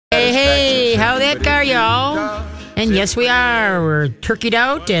how that go, y'all? And yes, we are. We're turkeyed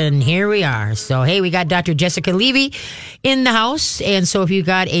out, and here we are. So, hey, we got Dr. Jessica Levy in the house. And so if you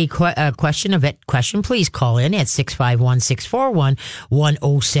got a question, a vet question, please call in at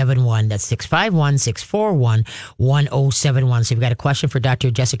 651-641-1071. That's 651-641-1071. So if you got a question for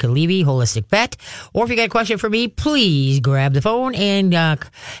Dr. Jessica Levy, holistic vet, or if you got a question for me, please grab the phone. And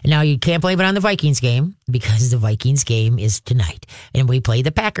now you can't blame it on the Vikings game, because the Vikings game is tonight. And we play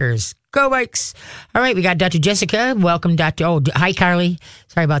the Packers. Go Vikes. All right, we got Dr. Jessica. Welcome, Dr. Oh, hi, Carly.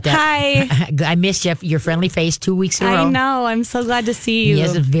 Sorry about that. Hi. I missed your friendly face 2 weeks in a row. I know. I'm so glad to see you.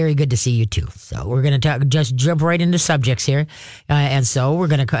 Yes, it's very good to see you, too. So we're going to just jump right into subjects here. And so we're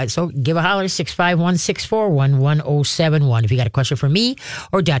going to give a holler, 651-641-1071 if you got a question for me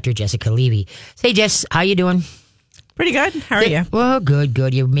or Dr. Jessica Levy. Say, Jess, how you doing? Pretty good. How are you? Well,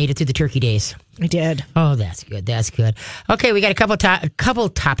 good. You made it through the turkey days. I did. Oh, that's good. Okay, we got a couple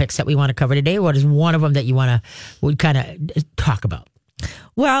topics that we want to cover today. What is one of them that you would kind of talk about?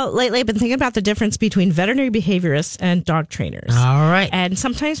 Well, lately I've been thinking about the difference between veterinary behaviorists and dog trainers. All right. And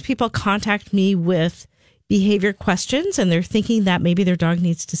sometimes people contact me with behavior questions, and they're thinking that maybe their dog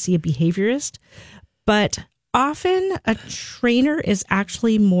needs to see a behaviorist. But often a trainer is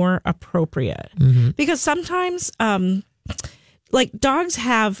actually more appropriate, because sometimes like dogs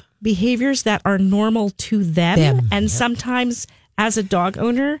have behaviors that are normal to them. And sometimes as a dog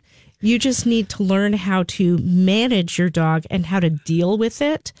owner, you just need to learn how to manage your dog and how to deal with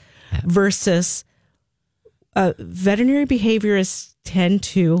it, versus veterinary behaviorists tend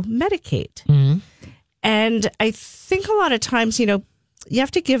to medicate. And I think a lot of times, you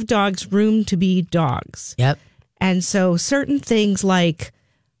have to give dogs room to be dogs. Yep. And so certain things like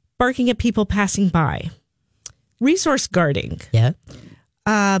barking at people passing by, resource guarding,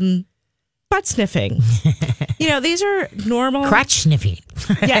 butt sniffing. These are normal. Crotch sniffing.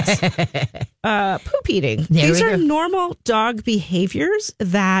 Yes. Poop eating. These are normal dog behaviors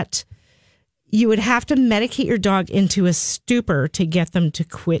that you would have to medicate your dog into a stupor to get them to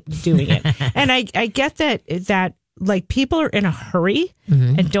quit doing it. And I get that like people are in a hurry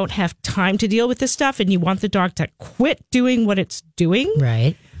and don't have time to deal with this stuff, and you want the dog to quit doing what it's doing.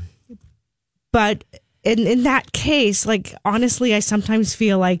 Right. But in that case, like, honestly, I sometimes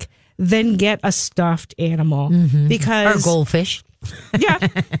feel like then get a stuffed animal because... Or goldfish. Yeah.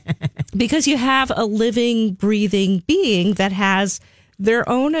 Because you have a living, breathing being that has their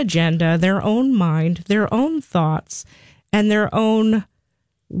own agenda, their own mind, their own thoughts, and their own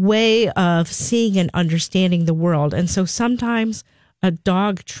way of seeing and understanding the world. And so sometimes a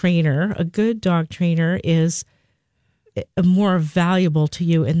dog trainer, a good dog trainer, is more valuable to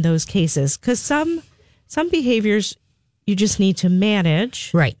you in those cases, because some behaviors you just need to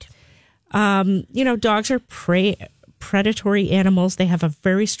manage. Right. Dogs are predatory animals. They have a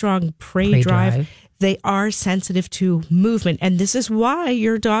very strong prey drive. They are sensitive to movement. And this is why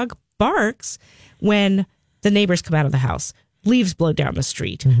your dog barks when the neighbors come out of the house. Leaves blow down the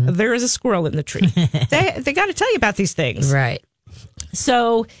street. There is a squirrel in the tree. They got to tell you about these things. Right.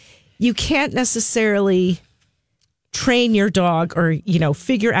 So you can't necessarily train your dog or,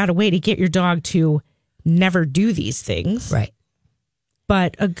 figure out a way to get your dog to never do these things. Right.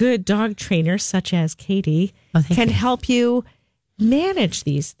 But a good dog trainer, such as Katie, can help you manage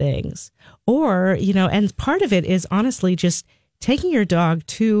these things. Or, and part of it is honestly just taking your dog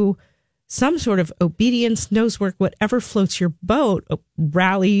to some sort of obedience, nose work, whatever floats your boat,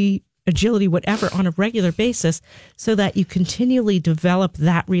 rally, agility, whatever, on a regular basis, so that you continually develop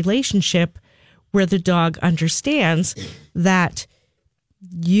that relationship where the dog understands that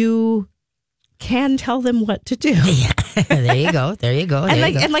you can tell them what to do. Yeah. There you go.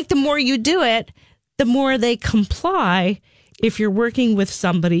 And the more you do it, the more they comply. If you're working with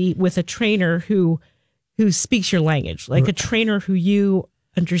somebody, with a trainer who speaks your language, like a trainer who you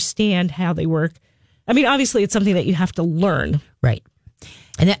understand how they work. I mean, obviously, it's something that you have to learn. Right.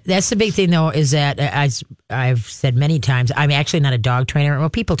 And that's the big thing, though, is that, as I've said many times, I'm actually not a dog trainer, I'm a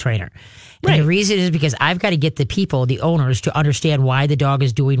people trainer. And the reason is because I've got to get the people, the owners, to understand why the dog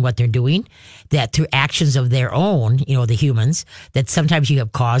is doing what they're doing, that through actions of their own, the humans, that sometimes you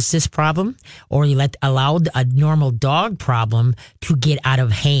have caused this problem, or you allowed a normal dog problem to get out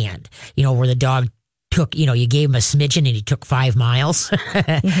of hand, where the dog took, you gave him a smidgen and he took 5 miles,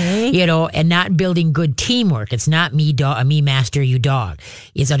 and not building good teamwork. It's not me master, you dog.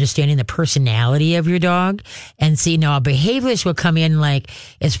 It's understanding the personality of your dog. And see, now a behaviorist will come in like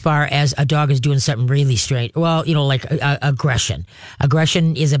as far as a dog is doing something really strange. Well, like aggression.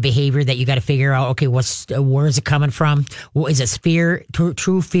 Aggression is a behavior that you got to figure out, okay, where is it coming from? Is it fear,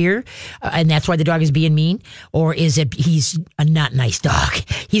 true fear? And that's why the dog is being mean? Or is it he's a not nice dog?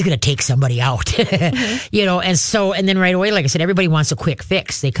 He's going to take somebody out. And then right away, like I said, everybody wants a quick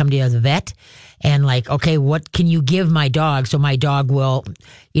fix. They come to the vet and like, okay, what can you give my dog so my dog will,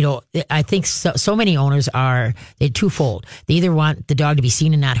 I think so many owners they're twofold. They either want the dog to be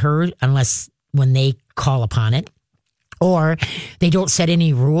seen and not heard unless when they call upon it, or they don't set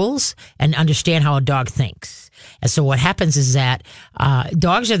any rules and understand how a dog thinks. And so what happens is that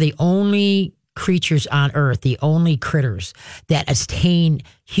dogs are the only creatures on earth, the only critters that attain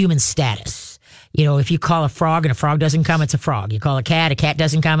human status. If you call a frog and a frog doesn't come, it's a frog. You call a cat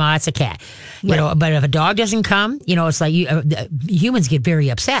doesn't come, it's a cat. But if a dog doesn't come, it's like humans get very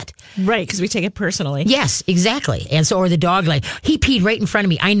upset. Right, because we take it personally. Yes, exactly. And so, or the dog, like, he peed right in front of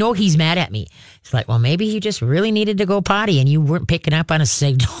me. I know he's mad at me. It's like, well, maybe he just really needed to go potty and you weren't picking up on his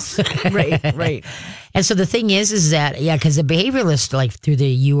signals. Right. And so the thing is that, because the behavioralists, like through the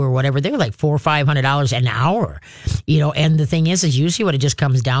U or whatever, they're like $400 or $500 an hour, and the thing is usually what it just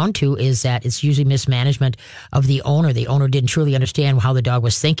comes down to is that it's usually mismanagement of the owner. The owner didn't truly understand how the dog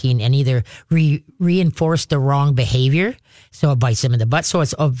was thinking and either reinforced the wrong behavior. So it bites them in the butt. So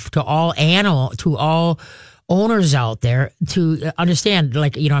it's to all owners out there to understand,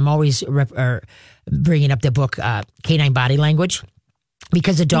 like, I'm always bringing up the book, Canine Body Language.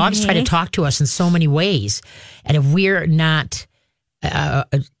 Because the dogs try to talk to us in so many ways. And if we're not,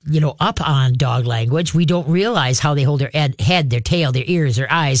 up on dog language, we don't realize how they hold their head, their tail, their ears, their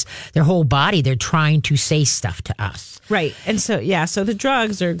eyes, their whole body. They're trying to say stuff to us. Right. And so, so the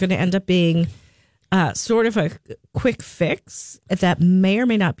drugs are going to end up being sort of a quick fix that may or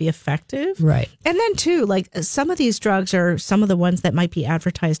may not be effective. Right. And then, too, like some of these drugs are some of the ones that might be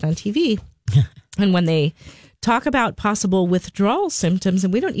advertised on TV. And when they talk about possible withdrawal symptoms,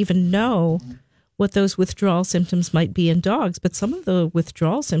 and we don't even know what those withdrawal symptoms might be in dogs, but some of the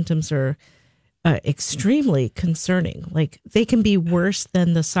withdrawal symptoms are extremely concerning. Like they can be worse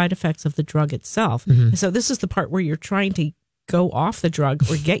than the side effects of the drug itself. Mm-hmm. So this is the part where you're trying to go off the drug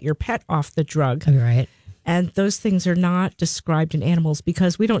or get your pet off the drug. Right. And those things are not described in animals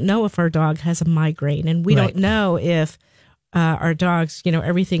because we don't know if our dog has a migraine, and we don't know if our dogs,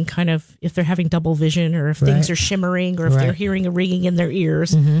 everything kind of, if they're having double vision or if things are shimmering or if they're hearing a ringing in their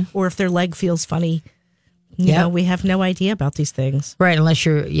ears or if their leg feels funny. We have no idea about these things. Right, unless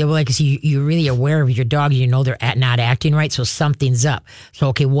you're really aware of your dog, they're not acting right, so something's up. So,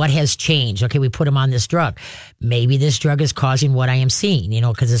 okay, what has changed? Okay, we put him on this drug. Maybe this drug is causing what I am seeing,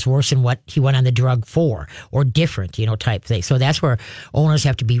 because it's worse than what he went on the drug for, or different, type thing. So that's where owners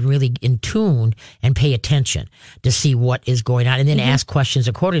have to be really in tune and pay attention to see what is going on, and then ask questions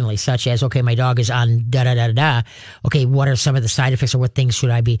accordingly, such as, okay, my dog is on da-da-da-da-da. Okay, what are some of the side effects, or what things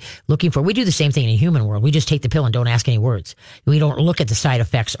should I be looking for? We do the same thing in the human world. We just take the pill and don't ask any words. We don't look at the side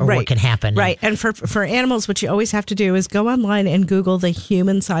effects or what can happen. Right. And for animals, what you always have to do is go online and Google the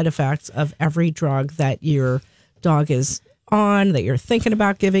human side effects of every drug that your dog is on, that you're thinking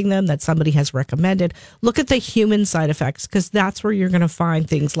about giving them, that somebody has recommended. Look at the human side effects, because that's where you're going to find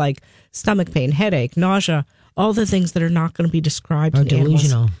things like stomach pain, headache, nausea, all the things that are not going to be described in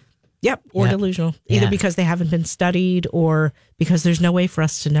delusional. Animals. Yep, or delusional. Either because they haven't been studied or because there's no way for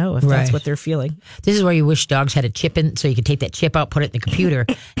us to know if that's what they're feeling. This is where you wish dogs had a chip in, so you could take that chip out, put it in the computer,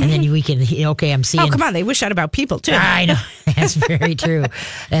 and then we can, I'm seeing. Oh, come on, they wish that about people, too. I know. That's very true.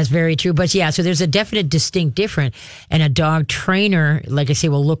 That's very true. But so there's a definite distinct difference. And a dog trainer, like I say,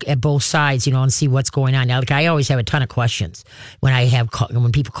 will look at both sides, and see what's going on. Now, like I always have a ton of questions when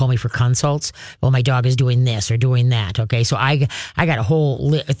when people call me for consults. Well, my dog is doing this or doing that. Okay, so I got a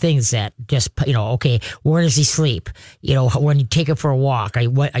whole things that just, okay, where does he sleep? When you take him for a walk, are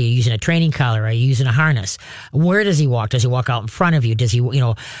you using a training collar? Are you using a harness? Where does he walk? Does he walk out in front of you? Does he,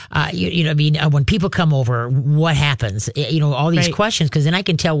 when people come over, what happens? All these questions, because then I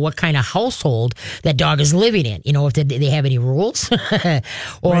can tell what kind of household that dog is living in. If they have any rules,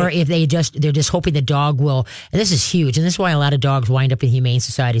 or if they're just hoping the dog will. And this is huge, and this is why a lot of dogs wind up in humane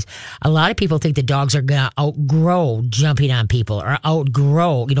societies. A lot of people think the dogs are gonna outgrow jumping on people, or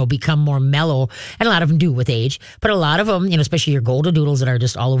outgrow, become more mellow, and a lot of them do with age. But a lot of them, especially your golden doodles that are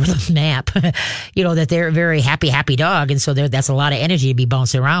just all over the map, that they're a very happy dog, and so that's a lot of energy to be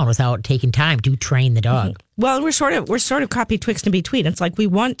bouncing around without taking time to train the dog. Well, we're sort of copy twixt in between. It's like we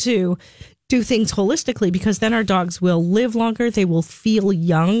want to do things holistically, because then our dogs will live longer, they will feel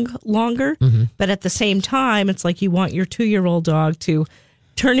young longer. But at the same time, it's like you want your 2-year-old dog to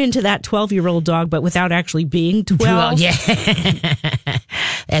turn into that 12-year-old dog, but without actually being 12. Well, yeah,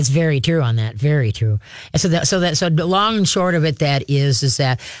 that's very true on that. Very true. And so the long and short of it, that is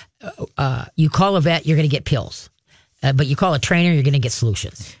that you call a vet, you're going to get pills, but you call a trainer, you're going to get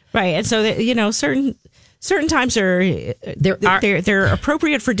solutions. Right. And so that, certain times they're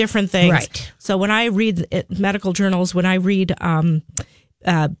appropriate for different things. Right. So when I read medical journals, when I read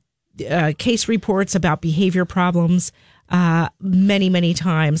case reports about behavior problems, many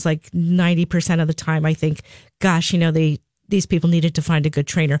times, like 90% of the time, I think, gosh, these people needed to find a good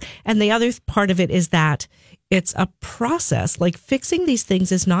trainer. And the other part of it is that it's a process. Like, fixing these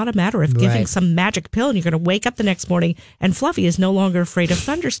things is not a matter of giving some magic pill and you're going to wake up the next morning and Fluffy is no longer afraid of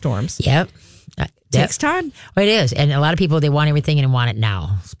thunderstorms. Yep. Takes time. Well, it is. And a lot of people, they want everything and want it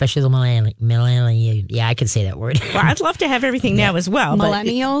now, especially the millennial. Yeah, I can say that word. Well, I'd love to have everything now as well.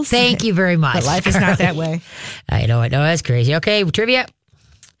 Millennials. Thank you very much. But life is not that way. I know. That's crazy. Okay, trivia.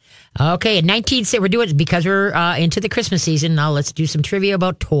 Okay, in 1960, we're doing it because we're into the Christmas season. Now let's do some trivia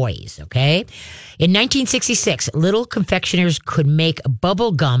about toys, okay? In 1966, little confectioners could make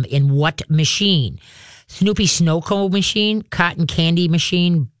bubble gum in what machine? Snoopy snow cone machine, cotton candy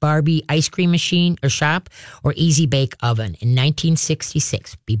machine, Barbie ice cream machine or shop, or Easy Bake Oven in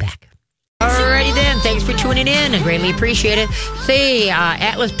 1966. Be back. Alrighty then, thanks for tuning in. I greatly appreciate it. See,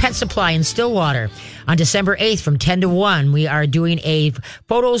 Atlas Pet Supply in Stillwater. On December 8th from 10 to 1, we are doing a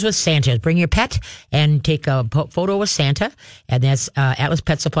Photos with Santa. Bring your pet and take a photo with Santa. And that's Atlas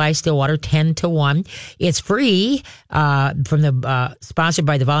Pet Supply, Stillwater, 10 to 1. It's free from the sponsored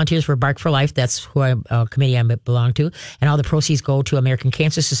by the Volunteers for Bark for Life. That's who committee I belong to. And all the proceeds go to American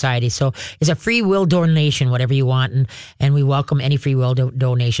Cancer Society. So it's a free will donation, whatever you want. And we welcome any free will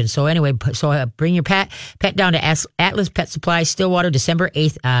donation. So anyway, bring your pet down to Atlas Pet Supply, Stillwater, December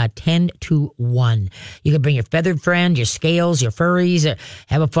 8th, 10 to 1. You can bring your feathered friend, your scales, your furries,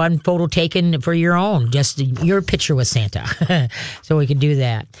 have a fun photo taken for your own, just your picture with Santa. So we can do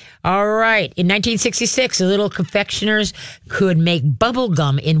that. All right. In 1966, the little confectioners could make bubble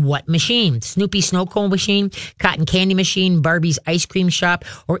gum in what machine? Snoopy snow cone machine, cotton candy machine, Barbie's ice cream shop,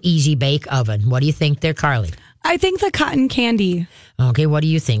 or Easy Bake Oven. What do you think there, Carly? I think the cotton candy. Okay. What do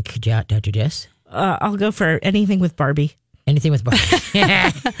you think, Dr. Jess? I'll go for anything with Barbie. Anything with Barbie.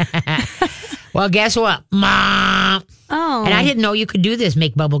 Well, guess what, Mom? Oh. And I didn't know you could do this,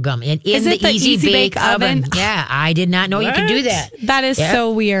 make bubble gum in the Easy Bake Oven. Yeah, I did not know you could do that. That is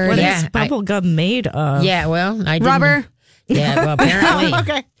so weird. What is bubble gum made of? Yeah, well, I didn't. Rubber. Yeah, well, apparently.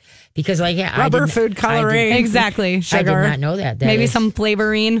 Okay. Because rubber, food coloring. Exactly. Sugar. I did not know that. Maybe some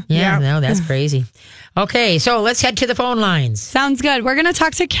flavoring. Yeah, no, that's crazy. Okay, so let's head to the phone lines. Sounds good. We're going to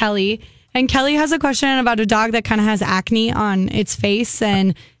talk to Kelly. And Kelly has a question about a dog that kind of has acne on its face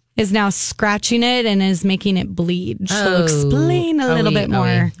and is now scratching it and is making it bleed. She'll explain a little bit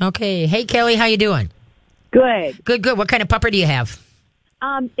more. Okay. Hey, Kelly, how you doing? Good. Good. What kind of pupper do you have?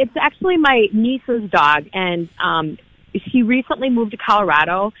 It's actually my niece's dog, and she recently moved to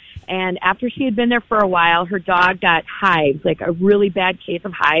Colorado, and after she had been there for a while, her dog got hives, like a really bad case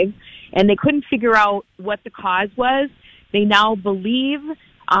of hives, and they couldn't figure out what the cause was. They now believe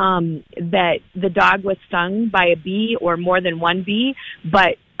that the dog was stung by a bee or more than one bee,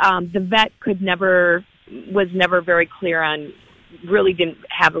 but the vet was never very clear on, really didn't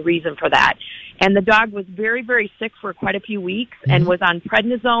have a reason for that. And the dog was very, very sick for quite a few weeks and was on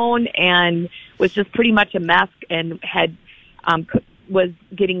prednisone and was just pretty much a mess and was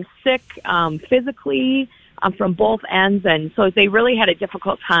getting sick physically from both ends. And so they really had a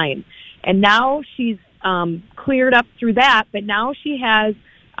difficult time. And now she's cleared up through that, but now she has,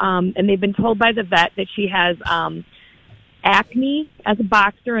 and they've been told by the vet that she has acne as a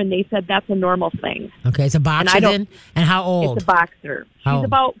boxer, and they said that's a normal thing. Okay, it's a boxer then? And how old? It's a boxer. She's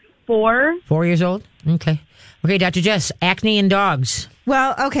about 4. 4 years old? Okay, Dr. Jess, acne in dogs.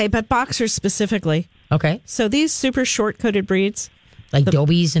 Well, okay, but boxers specifically. Okay. So these super short-coated breeds. Like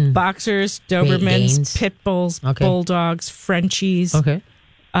Dobies and... Boxers, Dobermans, Pit Bulls, Bulldogs, Frenchies. Okay.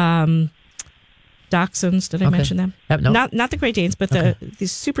 Dachshunds, did I mention them? No. Not the Great Danes, but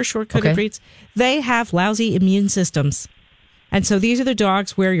these super short-coated breeds. They have lousy immune systems. And so these are the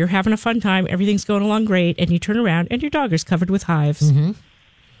dogs where you're having a fun time, everything's going along great, and you turn around and your dog is covered with hives. Mm-hmm.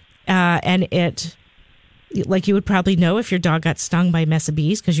 And it, like you would probably know if your dog got stung by a mess of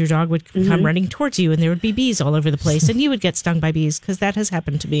bees, because your dog would come running towards you and there would be bees all over the place, and you would get stung by bees, because that has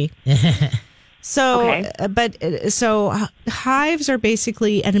happened to me. So, so hives are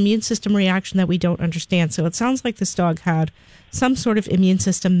basically an immune system reaction that we don't understand. So it sounds like this dog had some sort of immune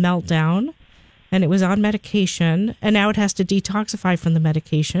system meltdown, and it was on medication, and now it has to detoxify from the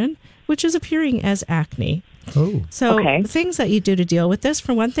medication, which is appearing as acne. Oh. So Okay. things that you do to deal with this,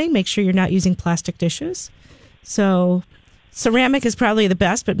 for one thing, make sure you're not using plastic dishes. So ceramic is probably the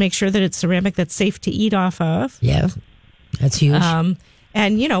best, but make sure that it's ceramic that's safe to eat off of. Yeah. That's huge.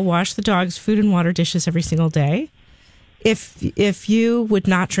 And, wash the dog's food and water dishes every single day. If you would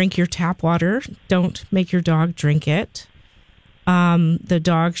not drink your tap water, don't make your dog drink it. The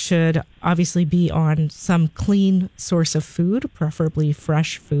dog should obviously be on some clean source of food, preferably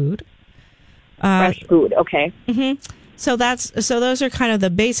fresh food. Fresh food. Okay. So those are kind of the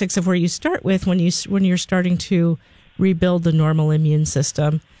basics of where you start with when you're starting to rebuild the normal immune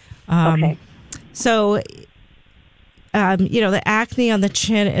system. Okay. So, the acne on the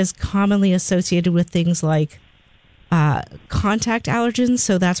chin is commonly associated with things like contact allergens.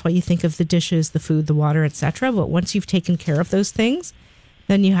 So that's why you think of the dishes, the food, the water, etc. But once you've taken care of those things,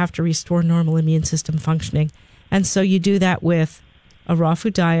 then you have to restore normal immune system functioning. And so you do that with a raw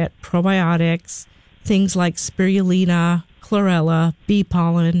food diet, probiotics, things like spirulina, chlorella, bee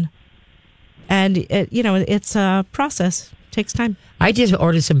pollen. And, it's a process. It takes time. I just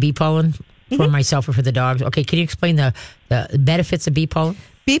ordered some bee pollen for myself or for the dogs. Okay, can you explain the benefits of bee pollen?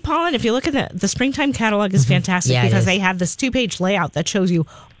 Bee pollen, if you look at the springtime catalog, is fantastic Yeah, it because is. they have this 2-page layout that shows you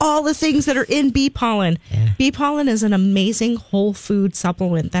all the things that are in bee pollen. Yeah. Bee pollen is an amazing whole food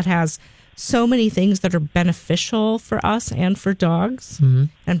supplement that has so many things that are beneficial for us and for dogs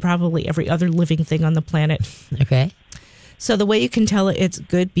and probably every other living thing on the planet. Okay. So the way you can tell it's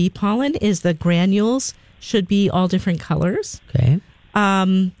good bee pollen is the granules should be all different colors. Okay.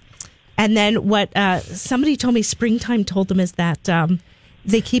 And then what somebody told me springtime told them is that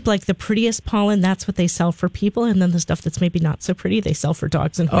they keep like the prettiest pollen. That's what they sell for people. And then the stuff that's maybe not so pretty, they sell for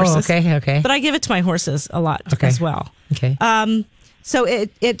dogs and horses. Oh, okay. But I give it to my horses a lot Okay. as well. Okay. So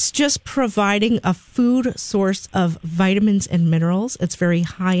it's just providing a food source of vitamins and minerals. It's very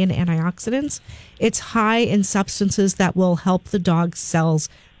high in antioxidants. It's high in substances that will help the dog's cells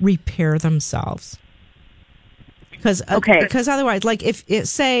repair themselves. Because otherwise, like if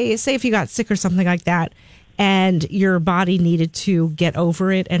you got sick or something like that, and your body needed to get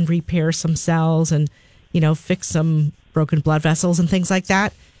over it and repair some cells and fix some broken blood vessels and things like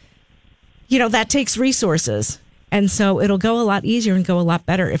that, that takes resources. And so it'll go a lot easier and go a lot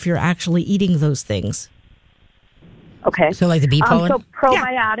better if you're actually eating those things. Okay. So like the bee pollen? So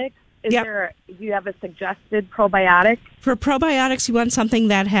probiotics, Yep. do you have a suggested probiotic? For probiotics, you want something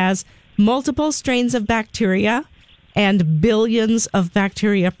that has multiple strains of bacteria and billions of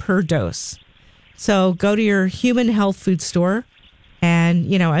bacteria per dose. So go to your human health food store,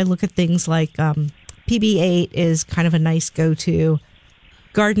 and I look at things like PB8 is kind of a nice go-to,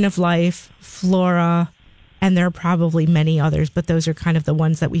 Garden of Life, Flora, and there are probably many others, but those are kind of the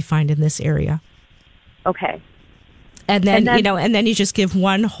ones that we find in this area. Okay. And then you just give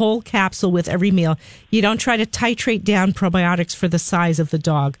one whole capsule with every meal. You don't try to titrate down probiotics for the size of the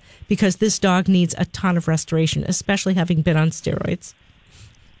dog, because this dog needs a ton of restoration, especially having been on steroids.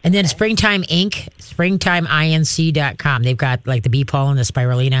 And then Springtime Inc., springtimeinc.com. They've got like the bee pollen, the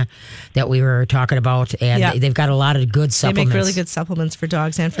spirulina that we were talking about, and Yeah. they've got a lot of good supplements. They make really good supplements for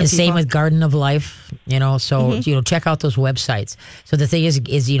dogs and for And people. same with Garden of Life, so, check out those websites. So the thing is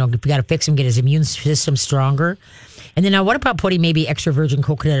we got to fix him, get his immune system stronger. And then now what about putting maybe extra virgin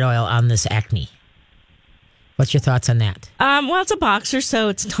coconut oil on this acne? What's your thoughts on that? Well, it's a boxer, so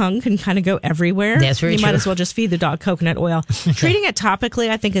its tongue can kind of go everywhere. That's very You true. might as well just feed the dog coconut oil. Treating it topically,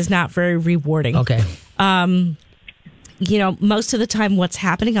 I think, is not very rewarding. Okay. Most of the time what's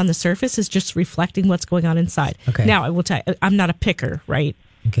happening on the surface is just reflecting what's going on inside. Okay. Now, I will tell you, I'm not a picker, right?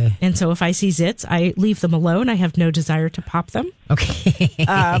 Okay. And so if I see zits, I leave them alone. I have no desire to pop them. Okay.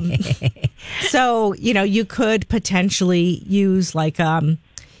 So, you could potentially use like,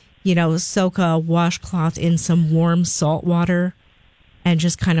 soak a washcloth in some warm salt water and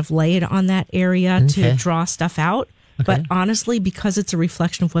just kind of lay it on that area to Okay. draw stuff out. Okay. But honestly, because it's a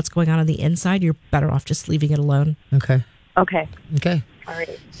reflection of what's going on the inside, you're better off just leaving it alone. Okay. Okay. Okay. All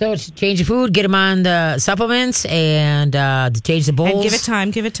right. So it's change the food, get them on the supplements, and change the bowls. And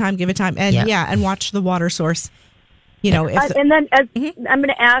give it time. And Yeah. and watch the water source. If And then I'm going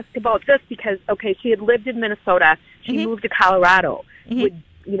to ask about this because, she had lived in Minnesota. She moved to Colorado. Would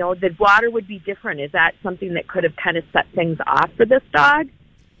the water would be different? Is that something that could have kind of set things off for this dog,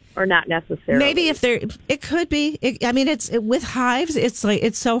 or not necessarily? maybe it could be. With hives,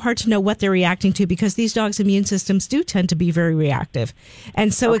 it's so hard to know what they're reacting to because these dogs' immune systems do tend to be very reactive,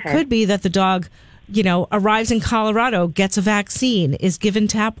 and so it could be that the dog, arrives in Colorado, gets a vaccine, is given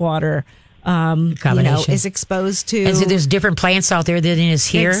tap water, Combination. is exposed to. And so there's different plants out there than is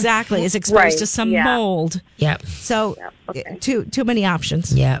here. Exactly. Is exposed to some mold. Yep. So too many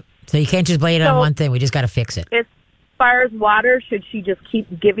options. Yeah. So you can't just blame it on one thing. We just got to fix it. As far as water, should she just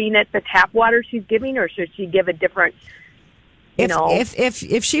keep giving it the tap water she's giving, or should she give a different,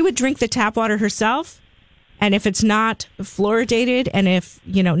 If she would drink the tap water herself, and if it's not fluoridated, and if,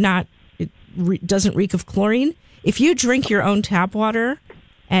 doesn't reek of chlorine, if you drink your own tap water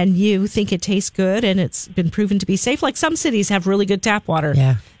and you think it tastes good and it's been proven to be safe, like some cities have really good tap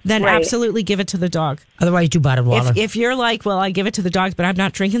water, then absolutely give it to the dog. Otherwise, do bottled water. If you're like, well, I give it to the dogs, but I'm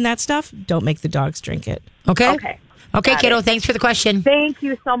not drinking that stuff, don't make the dogs drink it. Okay, Got kiddo, it. Thanks for the question. Thank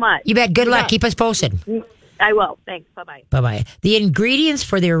you so much. You bet. Good luck. Keep us posted. I will. Thanks. Bye-bye. Bye-bye. The ingredients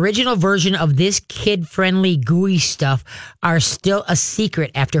for the original version of this kid-friendly gooey stuff are still a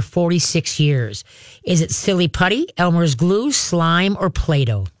secret after 46 years. Is it silly putty, Elmer's glue, slime, or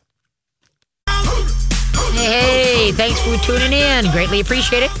Play-Doh? Hey, thanks for tuning in. Greatly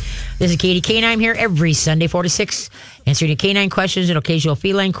appreciate it. This is Katie Canine here every Sunday, 4 to 6, answering your canine questions and occasional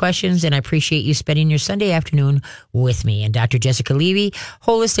feline questions, and I appreciate you spending your Sunday afternoon with me. And Dr. Jessica Levy,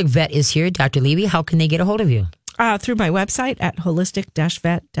 Holistic Vet, is here. Dr. Levy, how can they get a hold of you? Through my website at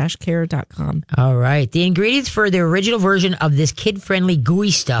holistic-vet-care.com. All right. The ingredients for the original version of this kid-friendly gooey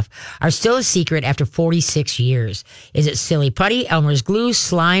stuff are still a secret after 46 years. Is it silly putty, Elmer's glue,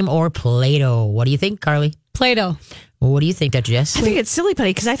 slime, or Play-Doh? What do you think, Carly? Play-Doh. Well, what do you think, Dr. Jess? I think it's silly putty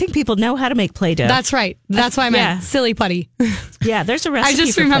because I think people know how to make Play-Doh. That's right. That's why I meant silly putty. Yeah, there's a recipe. I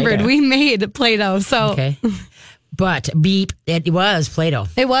just for remembered Play-Doh. we made Play-Doh. So Okay. But beep, it was Play-Doh.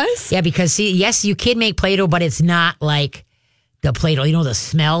 it was? Yeah, because yes, you can make Play-Doh, but it's not like the Play-Doh. You know, the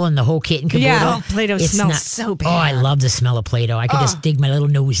smell and the whole kit and caboodle. Yeah. Oh, Play-Doh It's smells so bad. Oh, I love the smell of Play-Doh. I could just dig my little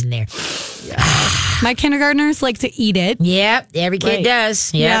nose in there. My kindergartners like to eat it. Yep, every kid Right.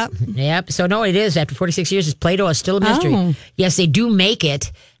 does. Yep. So, no, it is. After 46 years, Play-Doh is still a mystery. Oh. Yes, they do make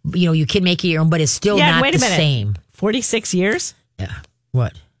it. You can make it your own, but it's still not wait the a minute. same. 46 years? Yeah.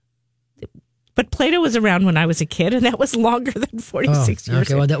 What? But Play-Doh was around when I was a kid, and that was longer than 46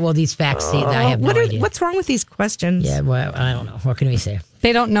 years. Okay, well, these facts, I have no idea. What's wrong with these questions? Yeah, well, I don't know. What can we say?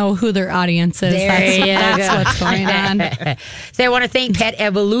 They don't know who their audience is. There you That's go. what's going on. So I want to thank Pet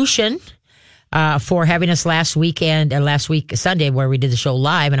Evolution for having us last week Sunday, where we did the show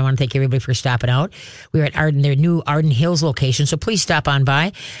live, and I want to thank everybody for stopping out. We were at their new Arden Hills location, so please stop on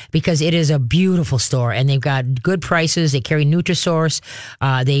by because it is a beautiful store, and they've got good prices. They carry Nutrisource.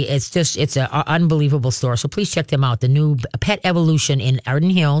 It's an unbelievable store, so please check them out. The new Pet Evolution in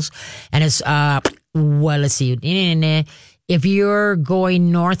Arden Hills, and it's let's see. If you're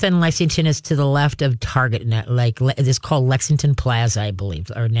going north in Lexington, it's to the left of Target. It's called Lexington Plaza, I believe,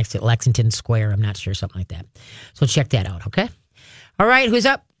 or next to Lexington Square. I'm not sure, something like that. So check that out, okay? All right, who's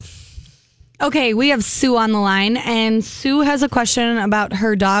up? Okay, we have Sue on the line, and Sue has a question about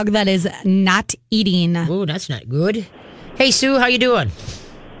her dog that is not eating. Ooh, that's not good. Hey, Sue, how you doing?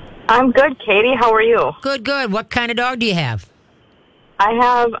 I'm good, Katie. How are you? Good, good. What kind of dog do you have? I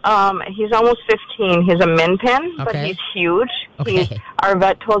have, he's almost 15. He's a Min Pin, but Okay. he's huge. Okay. Our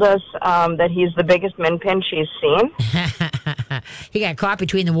vet told us that he's the biggest Min Pin she's seen. He got caught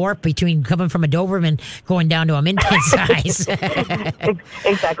between the warp between coming from a Doberman going down to a Min Pin size.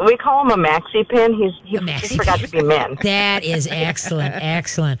 Exactly. We call him a Maxi Pin. He Maxi just forgot to be Min. That is excellent,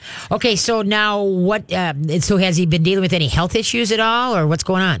 excellent. Okay, so now what? So has he been dealing with any health issues at all, or what's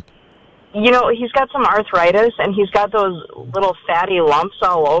going on? You know, he's got some arthritis, and he's got those little fatty lumps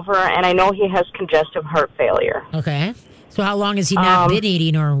all over, and I know he has congestive heart failure. Okay. So how long has he not been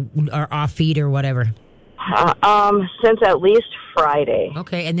eating or off feed or whatever? Since at least Friday.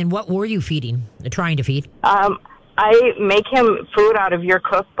 Okay, and then what were you feeding? Trying to feed? I make him food out of your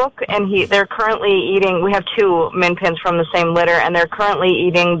cookbook, and they're currently eating. We have 2 Min Pins from the same litter, and they're currently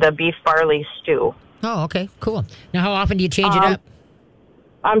eating the beef barley stew. Oh, okay, cool. Now, how often do you change it up?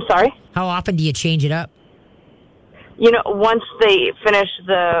 I'm sorry? How often do you change it up? You know, once they finish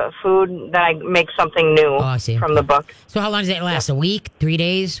the food, then I make something new I see. from the book. So how long does that last? A week? 3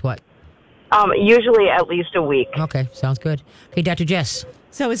 days? What? Usually at least a week. Okay, sounds good. Okay, Dr. Jess.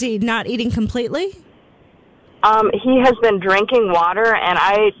 So is he not eating completely? He has been drinking water, and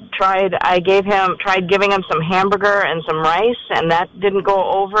I tried giving him some hamburger and some rice, and that didn't go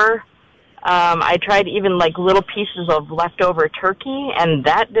over. I tried even like little pieces of leftover turkey, and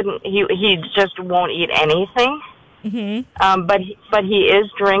that didn't. He just won't eat anything. Mm-hmm. But he is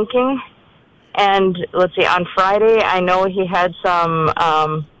drinking, and let's see. On Friday, I know he had some.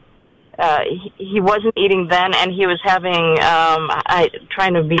 He wasn't eating then, and he was having.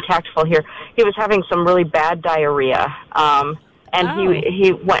 Trying to be tactful here. He was having some really bad diarrhea. and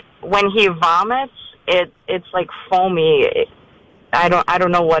when he vomits, it's like foamy. I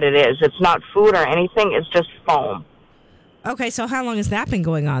don't know what it is. It's not food or anything. It's just foam. Okay, so how long has that been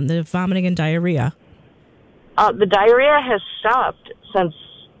going on? The vomiting and diarrhea? The diarrhea has stopped since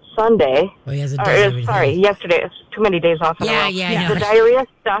Sunday. Well, he hasn't yesterday. It's too many days off in a row. Yeah. The diarrhea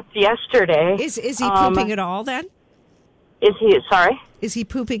stopped yesterday. Is he pooping at all then? Is he? Sorry. Is he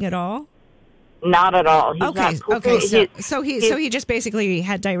pooping at all? Not at all. He's not pooping. Okay. So he just basically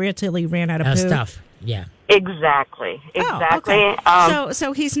had diarrhea till he ran out of poo. Stuff. Yeah. Exactly. Oh, okay.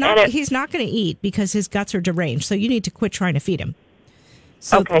 So he's not going to eat because his guts are deranged. So you need to quit trying to feed him.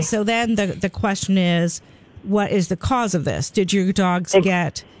 So then the question is, what is the cause of this? Did your dogs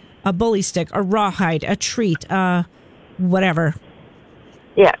get a bully stick, a rawhide, a treat, whatever?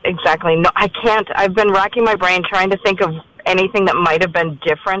 Yeah, exactly. No, I can't. I've been racking my brain trying to think of anything that might have been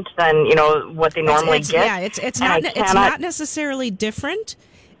different than what they normally get. Yeah, it's not necessarily different.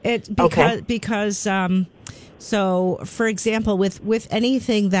 Because so for example, with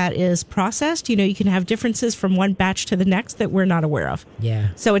anything that is processed, you can have differences from one batch to the next that we're not aware of. Yeah.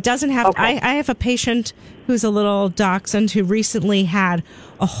 So it doesn't have. I have a patient who's a little dachshund who recently had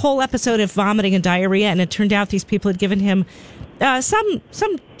a whole episode of vomiting and diarrhea, and it turned out these people had given him some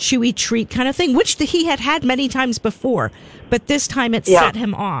chewy treat kind of thing, which he had many times before, but this time it set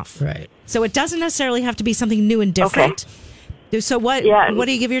him off. Right. So it doesn't necessarily have to be something new and different. Okay. So what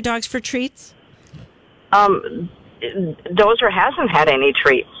do you give your dogs for treats? Dozer hasn't had any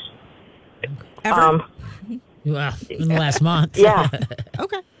treats. Ever? Well, in the last month. Yeah.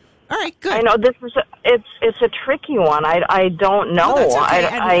 Okay. All right, good. I know it's a tricky one. I don't know. Well, that's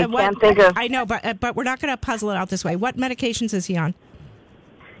okay. I can't think of. I know, but we're not going to puzzle it out this way. What medications is he on?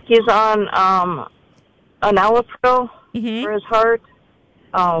 He's on enalapril for his heart.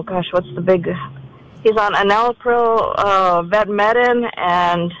 Oh gosh, what's the big? He's on enalapril, Vetmedin,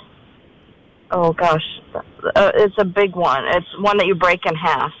 and oh gosh, it's a big one. It's one that you break in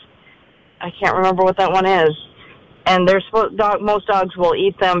half. I can't remember what that one is. And most dogs will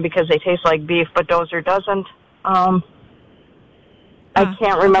eat them because they taste like beef, but Dozer doesn't. I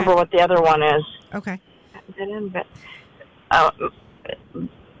can't remember what the other one is. Okay.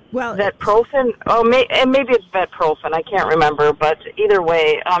 Well, Vetprofen. Maybe it's Vetprofen. I can't remember, but either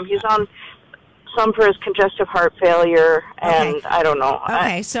way, he's on some for his congestive heart failure, and I don't know.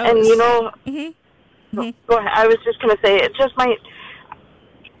 Okay, so go ahead. I was just going to say it just might.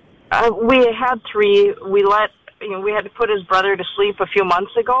 We had 3. We had to put his brother to sleep a few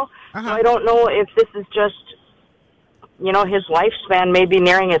months ago. So I don't know if this is just, his lifespan may be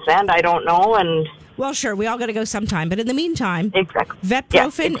nearing its end. I don't know. And well, sure, we all got to go sometime. But in the meantime,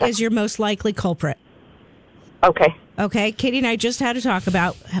 Vetprofen is your most likely culprit. Okay. Okay. Katie and I just had to talk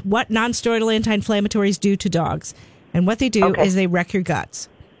about what non-steroidal anti-inflammatories do to dogs. And what they do is they wreck your guts.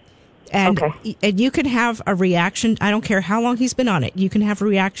 And you can have a reaction. I don't care how long he's been on it. You can have a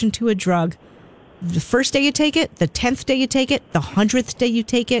reaction to a drug the first day you take it, the 10th day you take it, the 100th day you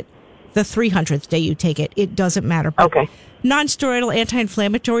take it, the 300th day you take it. It doesn't matter. But non-steroidal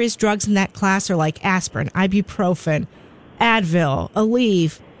anti-inflammatories, drugs in that class are like aspirin, ibuprofen, Advil,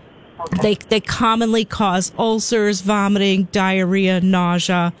 Aleve. They commonly cause ulcers, vomiting, diarrhea,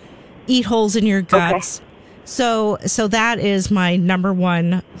 nausea, eat holes in your guts. So that is my number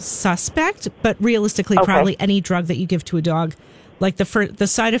one suspect. But realistically, probably any drug that you give to a dog, like the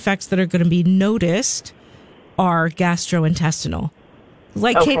side effects that are going to be noticed are gastrointestinal.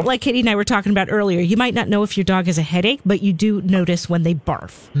 Like Katie and I were talking about earlier, you might not know if your dog has a headache, but you do notice when they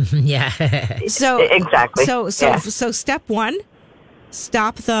barf. Yeah. So exactly. So step 1,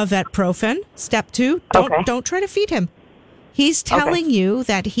 stop the Vetprofen. Step 2, don't try to feed him. He's telling you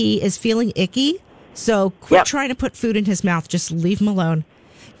that he is feeling icky, so quit trying to put food in his mouth. Just leave him alone.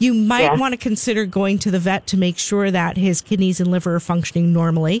 You might want to consider going to the vet to make sure that his kidneys and liver are functioning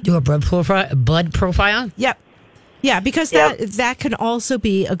normally. Do a blood profile? Yep. Yeah, because that can also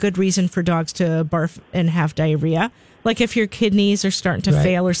be a good reason for dogs to barf and have diarrhea. Like if your kidneys are starting to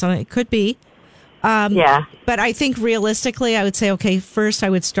fail or something, it could be. But I think realistically, I would say, first I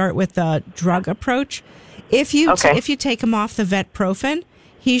would start with the drug approach. If you take him off the Vetprofen,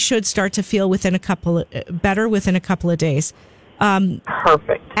 he should start to feel better within a couple of days.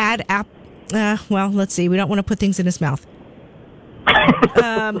 Perfect. Add let's see. We don't want to put things in his mouth.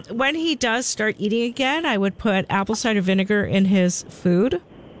 When he does start eating again, I would put apple cider vinegar in his food.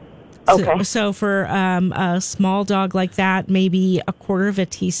 So for a small dog like that, maybe a quarter of a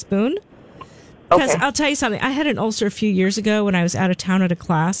teaspoon. Because I'll tell you something. I had an ulcer a few years ago when I was out of town at a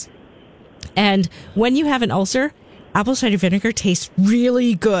class. And when you have an ulcer, apple cider vinegar tastes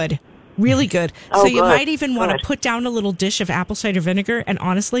really good. Really good. Oh, so you good. might even want to Good. put down a little dish of apple cider vinegar and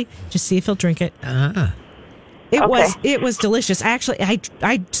honestly, just see if he'll drink it. Okay. It was delicious. Actually,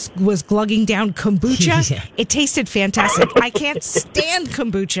 I was glugging down kombucha. Yeah. It tasted fantastic. I can't stand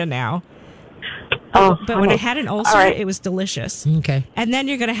kombucha now. Oh, But when I funny. had an ulcer, All right. it was delicious. Okay. And then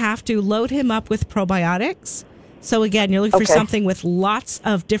you're going to have to load him up with probiotics. So again, you're looking for Okay. something with lots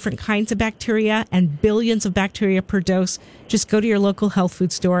of different kinds of bacteria and billions of bacteria per dose. Just go to your local health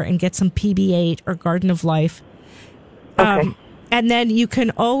food store and get some PB8 or Garden of Life. Okay. And then you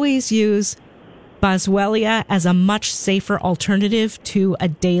can always use Boswellia as a much safer alternative to a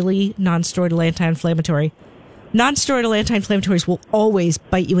daily non-steroidal anti-inflammatory. Non-steroidal anti-inflammatories will always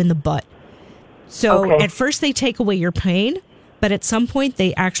bite you in the butt. So Okay. at first they take away your pain, but at some point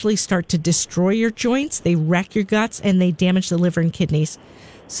they actually start to destroy your joints, they wreck your guts, and they damage the liver and kidneys.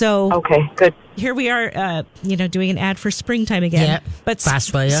 So Okay, good. here we are, doing an ad for Springtime again. Yeah, But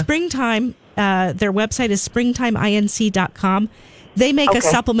Boswellia. Springtime, their website is springtimeinc.com. They make a Okay.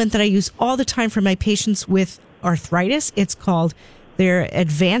 supplement that I use all the time for my patients with arthritis. It's called their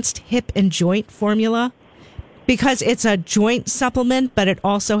Advanced Hip and Joint Formula because it's a joint supplement, but it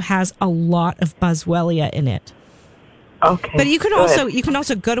also has a lot of Boswellia in it. Okay. But you can good.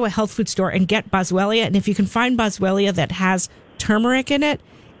 also go to a health food store and get Boswellia, and if you can find Boswellia that has turmeric in it,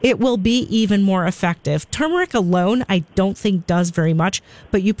 it will be even more effective. Turmeric alone, I don't think does very much,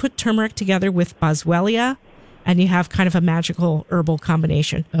 but you put turmeric together with Boswellia, and you have kind of a magical herbal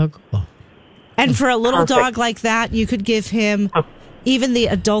combination. Oh, cool. And for a little Perfect. dog like that, you could give him even the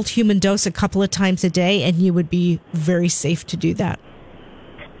adult human dose a couple of times a day, and you would be very safe to do that.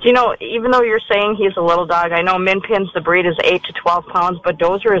 You know, even though you're saying he's a little dog, I know Min Pin's the breed is 8 to 12 pounds, but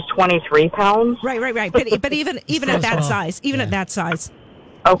Dozer is 23 pounds. Right. But even at that size, at that size.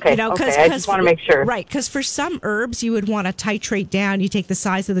 Okay, Because okay. I just want to make sure. Right, because for some herbs, you would want to titrate down. You take the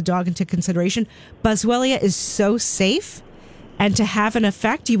size of the dog into consideration. Boswellia is so safe, and to have an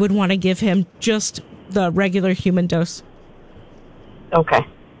effect, you would want to give him just the regular human dose. Okay.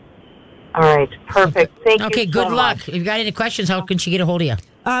 All right. Perfect. Thank you. Okay, so good luck. much. If you got any questions, how can she get a hold of you?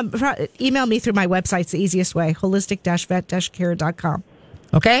 Email me through my website. It's the easiest way, holistic-vet-care.com.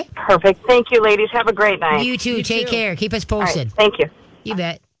 Okay? Perfect. Thank you, ladies. Have a great night. You too. Take care. Keep us All right. posted. Thank you. You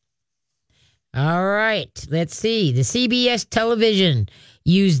bet. All right. Let's see. The CBS television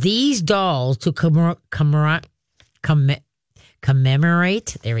used these dolls to commemorate.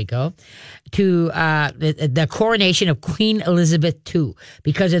 There we go. To the coronation of Queen Elizabeth II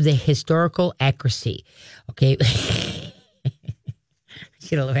because of the historical accuracy. Okay.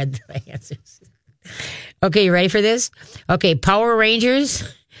 Should have read the answers. Okay, you ready for this? Okay, Power Rangers,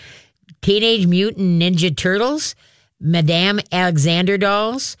 Teenage Mutant Ninja Turtles, Madame Alexander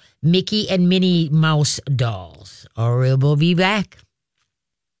dolls, Mickey and Minnie Mouse dolls. Or we'll be back.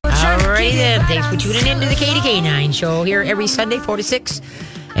 Alrighty then. Thanks for tuning in to the KDK9 show here every Sunday, 4 to 6.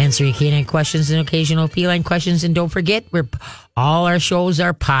 Answer your canine questions and occasional feline questions. And don't forget, all our shows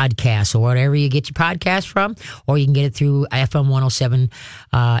are podcasts. So wherever you get your podcast from, or you can get it through FM 107,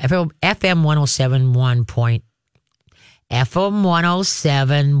 FM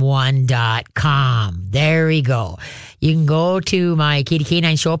 1071.FM1071.com. There we go. You can go to my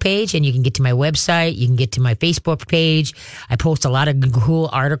KDK9 show page and you can get to my website. You can get to my Facebook page. I post a lot of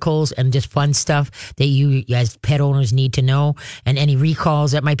cool articles and just fun stuff that you as pet owners need to know, and any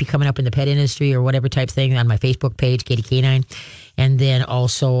recalls that might be coming up in the pet industry or whatever type thing on my Facebook page, KDK9. And then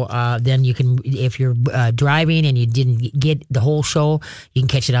also, then you can, if you're driving and you didn't get the whole show, you can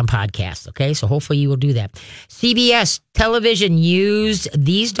catch it on podcast. Okay, so hopefully you will do that. CBS television used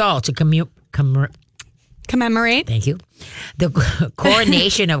these dolls to Commemorate. Thank you. The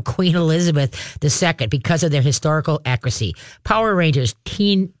coronation of Queen Elizabeth II because of their historical accuracy. Power Rangers,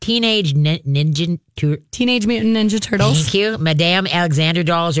 Teenage Mutant Ninja Turtles. Thank you. Madame Alexander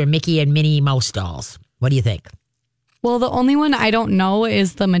dolls or Mickey and Minnie Mouse dolls. What do you think? Well, the only one I don't know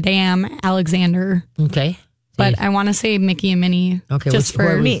is the Madame Alexander. Okay. But I want to say Mickey and Minnie. Okay, just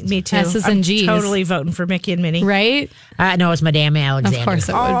for me too. S's and G's. Totally voting for Mickey and Minnie. Right? No, it's Madame Alexander. Of course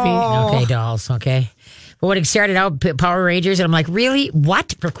it would be. Okay, dolls. Okay. But when it started out, Power Rangers, and I'm like, really?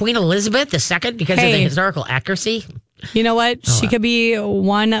 What? For Queen Elizabeth II? Because of the historical accuracy? You know what? She could be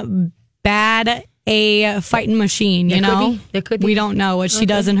one bad fighting machine, you know? It could be. We don't know what she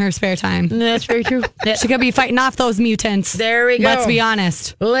does in her spare time. That's very true. She could be fighting off those mutants. There we go. Let's be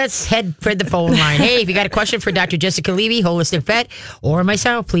honest. Let's head for the phone line. Hey, if you got a question for Dr. Jessica Levy, Holistic Vet, or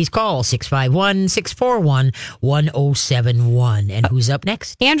myself, please call 651-641-1071. And who's up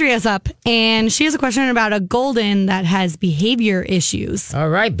next? Andrea's up, and she has a question about a golden that has behavior issues. All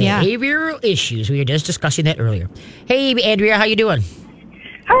right, behavioral issues. We were just discussing that earlier. Hey, Andrea, how you doing?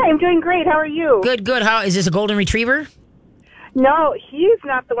 Hi, Hi, I'm doing great. How are you? Good, good. How is this a golden retriever? No, he's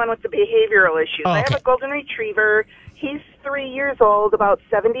not the one with the behavioral issues. Oh, I okay. have a golden retriever. He's 3 years old, about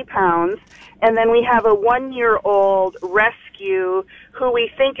 70 pounds. And then we have a 1-year-old rescue who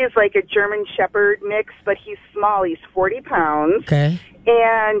we think is like a German Shepherd mix, but he's small. He's 40 pounds. Okay.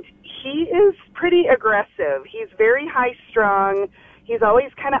 And he is pretty aggressive. He's very high strung. He's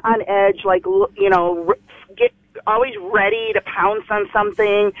always kind of on edge, like, you know, always ready to pounce on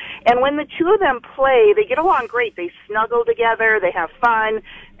something. And when the two of them play, they get along great. They snuggle together, they have fun,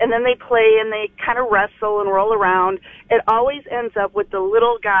 and then they play and they kind of wrestle and roll around. It always ends up with the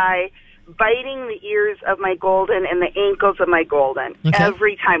little guy biting the ears of my golden and the ankles of my golden. Okay.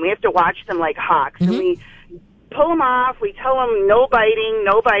 Every time. We have to watch them like hawks. And we pull them off. We tell them no biting,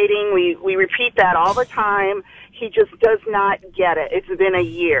 no biting. We repeat that all the time. He just does not get it. It's been a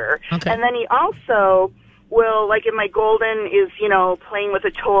year. Okay. And then he also will, like if my golden is, you know, playing with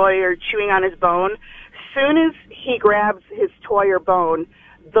a toy or chewing on his bone, soon as he grabs his toy or bone,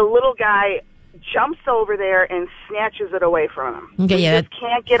 the little guy jumps over there and snatches it away from him. Okay, we yeah, just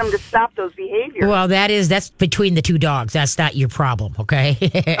can't get him to stop those behaviors. Well, that's between the two dogs. That's not your problem, okay?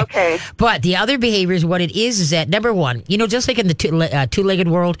 Okay. But the other behavior is what it is that, number one, you know, just like in the two-legged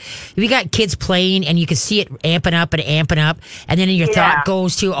world, if you got kids playing and you can see it amping up, and then your thought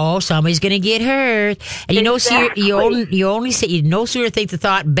goes to, oh, somebody's going to get hurt. And you know, Exactly. you only say, you no sooner think the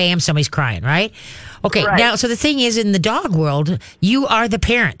thought, bam, somebody's crying, right? Okay, Right. now, so the thing is, in the dog world, you are the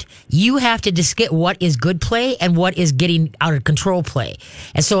parent. You have to get what is good play and what is getting out of control play.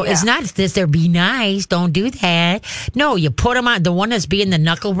 And so it's not this, they're be nice, don't do that. No, you put them on, the one that's being the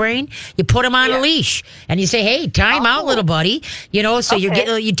knuckle brain, you put him on a leash. And you say, hey, time out, little buddy. You know, so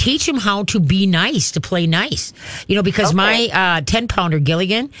you teach him how to be nice, to play nice. You know, because my 10-pounder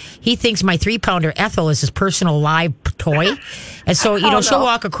Gilligan, he thinks my 3-pounder Ethel is his personal live toy. And so, you know, she'll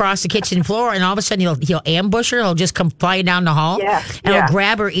walk across the kitchen floor and all of a sudden he'll ambush her. He'll just come flying down the hall and he'll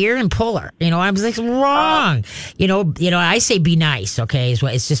grab her ear and pull her. You know, I'm like, wrong. You know, I say be nice. Okay.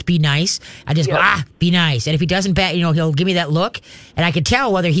 It's just be nice. I just go, be nice. And if he doesn't bat, you know, he'll give me that look and I can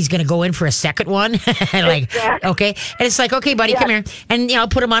tell whether he's going to go in for a second one. Like, okay. And it's like, okay, buddy, come here. And, you know, I'll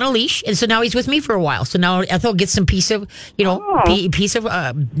put him on a leash. And so now he's with me for a while. So now Ethel gets some piece of, you know,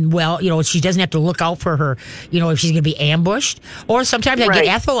 well, you know, she doesn't have to look out for her, you know, if she's going to be ambushed. Or sometimes I get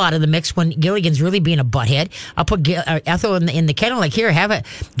Ethel out of the mix when Gilligan's really being a butthead. I'll put Ethel in the kennel, like, here, have it,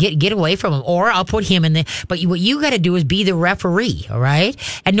 get away from him. Or I'll put him in the, but what you got to do is be the referee, all right?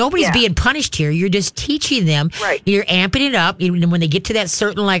 And nobody's being punished here. You're just teaching them. Right. You're amping it up. Even when they get to that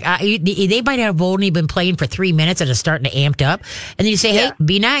certain, like, they might have only been playing for 3 minutes and it's starting to amped up. And then you say, hey,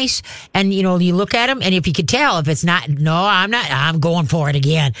 be nice. And, you know, you look at them, and if you could tell, if it's not, no, I'm going for it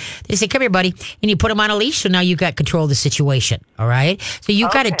again. They say, come here, buddy. And you put them on a leash, so now you've got control of the situation, all right? So you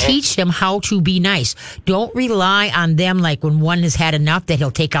got to teach them how to be nice. Don't rely on them like when one has had enough that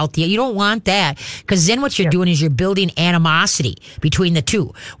he'll take out the, you don't want that, because then what you're doing is you're building animosity between the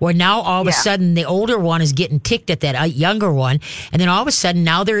two, where now all of a sudden the older one is getting ticked at that younger one, and then all of a sudden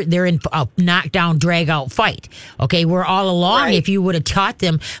now they're in a knockdown, drag out fight. Okay, where all along, if you would have taught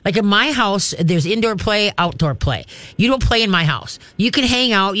them, like in my house, there's indoor play, outdoor play. You don't play in my house. You can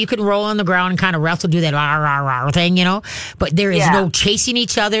hang out, you can roll on the ground and kind of wrestle, do that rah, rah, rah thing, you know, but there is no chasing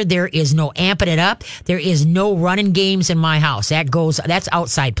each other. There is no amping it up. There is no running games in my house. That's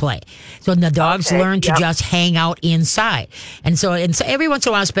outside play. So the dogs learn to just hang out inside. And so every once in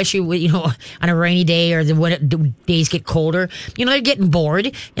a while, especially, you know, on a rainy day or when the days get colder, you know, they're getting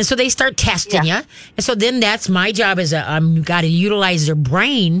bored. And so they start testing you. And so then that's my job as I'm got to utilize their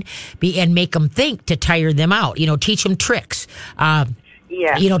brain and make them think to tire them out, you know, teach them tricks.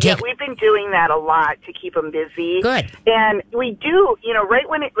 You know, we've been doing that a lot to keep them busy. Good. And we do, you know, right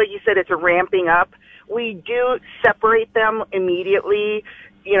when it, like you said, it's a ramping up, we do separate them immediately,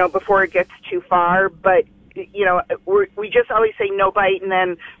 you know, before it gets too far. But, you know, we just always say no bite, and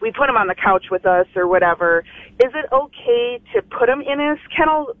then we put him on the couch with us or whatever. Is it okay to put him in his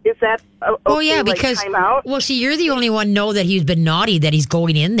kennel? Is that okay? Oh, yeah, because, like, time out? well, see, you're the only one know that he's been naughty, that he's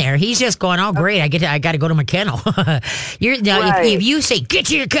going in there. He's just going, oh, great, I got to go to my kennel. If you say, get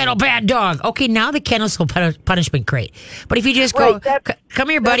to your kennel, bad dog, okay, now the kennel's punishment crate. But if you just go, come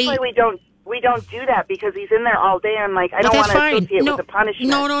here, buddy. That's why we don't do that, because he's in there all day. I'm like, I don't want to associate with the punishment.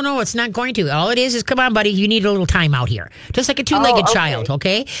 No, it's not going to. All it is come on, buddy, you need a little time out here. Just like a two-legged child,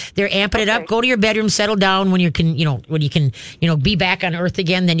 okay? They're amping it up. Go to your bedroom, settle down when you can, be back on earth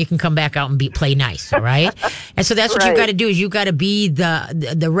again, then you can come back out and play nice, all right? And so that's what you got to do, is you got to be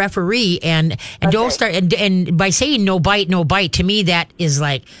the referee and don't start, and by saying no bite, to me that is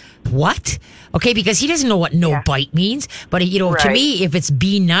like, what? Okay, because he doesn't know what no bite means. But, to me, if it's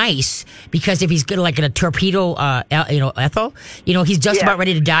be nice, because if he's good, like in a torpedo, Ethel, he's just about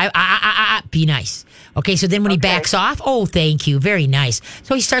ready to dive, be nice. Okay, so then when he backs off, oh, thank you, very nice.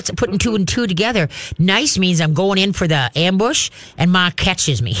 So he starts putting two and two together. Nice means I'm going in for the ambush, and Ma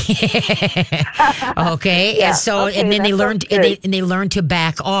catches me. Okay, and then they learn they learn to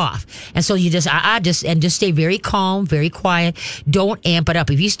back off, and so you just stay very calm, very quiet. Don't amp it up.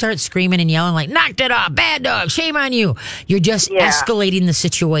 If you start screaming and yelling like "knocked it off, bad dog, shame on you," you're just escalating the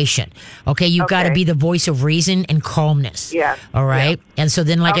situation. Okay, you've got to be the voice of reason and calmness. Yeah. All right. Yeah. And so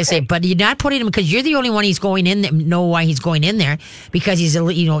then, like I say, but you're not putting him because you're the only one he's going in there, know why he's going in there because he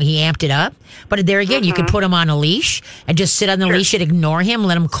amped it up. But there again, you can put him on a leash and just sit on the leash and ignore him,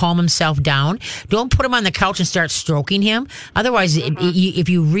 let him calm himself down. Don't put him on the couch and start stroking him. Otherwise, if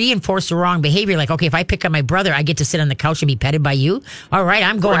you reinforce the wrong behavior, like, okay, if I pick up my brother, I get to sit on the couch and be petted by you. All right,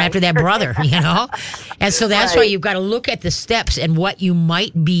 I'm going after that brother, And so that's why you've got to look at the steps and what you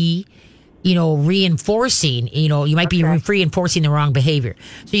might be reinforcing, you might be reinforcing the wrong behavior.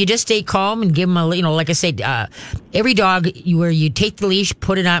 So you just stay calm and give them like I said, every dog where you take the leash,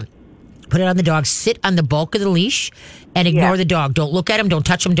 put it on the dog, sit on the bulk of the leash and ignore the dog. Don't look at him. Don't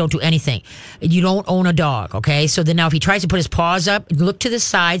touch him. Don't do anything. You don't own a dog. Okay. So then now if he tries to put his paws up, look to the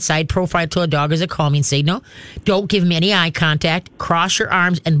side profile to a dog as a calming signal. Don't give him any eye contact. Cross your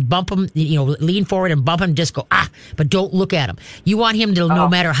arms and bump him, lean forward and bump him. Just go, but don't look at him. You want him to, no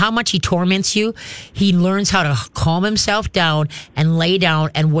matter how much he torments you, he learns how to calm himself down and lay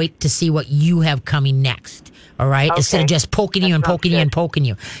down and wait to see what you have coming next. All right. Instead of just poking you and poking you and poking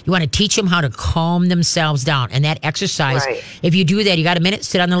you. You want to teach them how to calm themselves down. And that exercise, if you do that, you got a minute,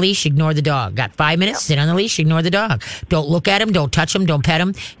 sit on the leash, ignore the dog. Got 5 minutes, sit on the leash, ignore the dog. Don't look at him. Don't touch him. Don't pet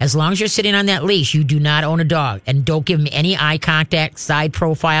him. As long as you're sitting on that leash, you do not own a dog. And don't give him any eye contact, side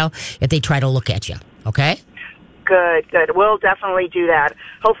profile if they try to look at you. Okay? Good. We'll definitely do that.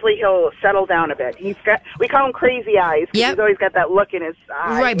 Hopefully he'll settle down a bit. We call him crazy eyes because he's always got that look in his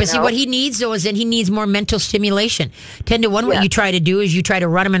eye. Right, but see what he needs though is that he needs more mental stimulation. 10 to 1, what you try to do is you try to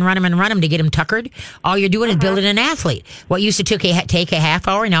run him to get him tuckered. All you're doing is building an athlete. What used to take a half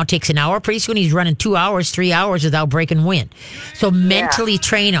hour now takes an hour. Pretty soon he's running 2 hours, 3 hours without breaking wind. So mentally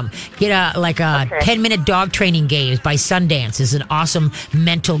train him. Get a 10-minute dog training games by Sundance is an awesome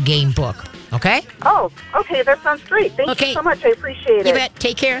mental game book. Okay? Oh, okay. That sounds great. Thank you so much. I appreciate it. You bet.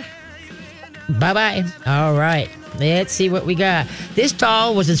 Take care. Bye-bye. All right. Let's see what we got. This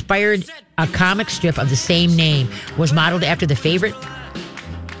doll was inspired, a comic strip of the same name was modeled after the favorite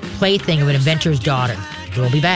plaything of an inventor's daughter. We'll be back.